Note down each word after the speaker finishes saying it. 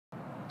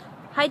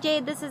Hi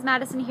Jade, this is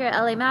Madison here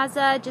at LA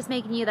Mazda, just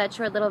making you that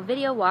short little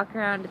video walk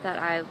around that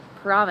I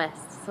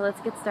promised. So let's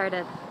get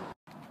started.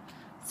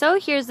 So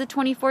here's the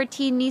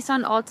 2014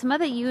 Nissan Altima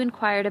that you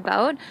inquired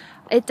about.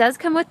 It does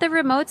come with the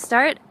remote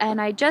start and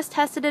I just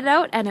tested it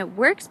out and it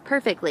works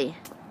perfectly.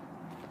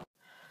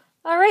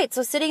 Alright,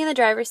 so sitting in the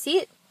driver's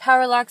seat,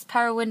 power locks,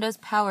 power windows,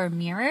 power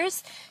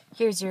mirrors.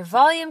 Here's your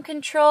volume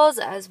controls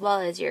as well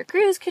as your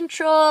cruise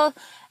control.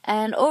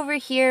 And over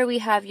here we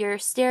have your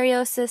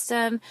stereo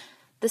system.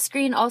 The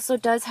screen also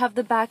does have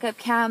the backup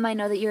cam. I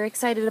know that you're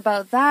excited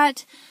about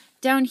that.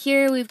 Down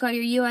here we've got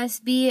your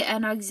USB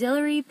and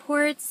auxiliary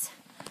ports.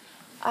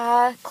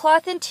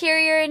 Cloth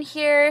interior in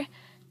here.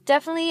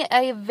 Definitely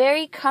a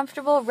very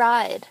comfortable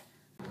ride.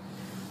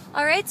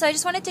 Alright, so I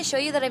just wanted to show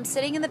you that I'm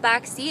sitting in the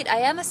back seat. I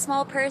am a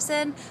small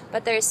person,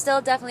 but there's still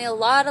definitely a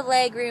lot of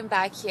leg room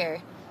back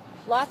here.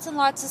 Lots and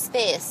lots of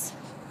space.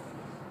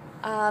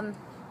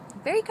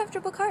 Very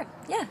comfortable car,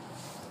 yeah.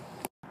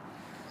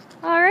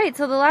 Alright,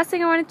 so the last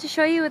thing I wanted to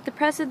show you with the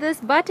press of this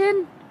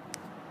button.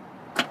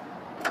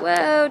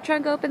 Whoa,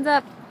 trunk opens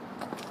up.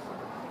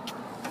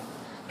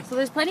 So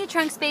there's plenty of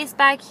trunk space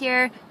back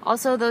here.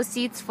 Also, those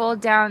seats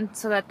fold down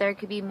so that there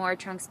could be more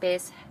trunk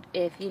space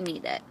if you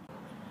need it.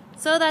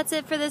 So that's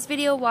it for this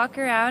video walk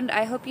around.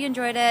 I hope you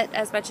enjoyed it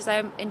as much as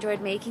I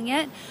enjoyed making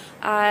it.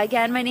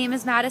 Again, my name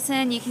is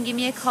Madison. You can give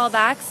me a call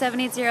back,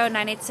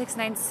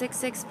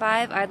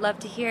 780-986-9665. I'd love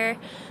to hear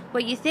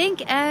what you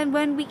think and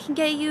when we can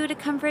get you to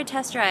come for a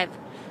test drive.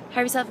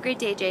 Have yourself a great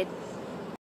day, Jade.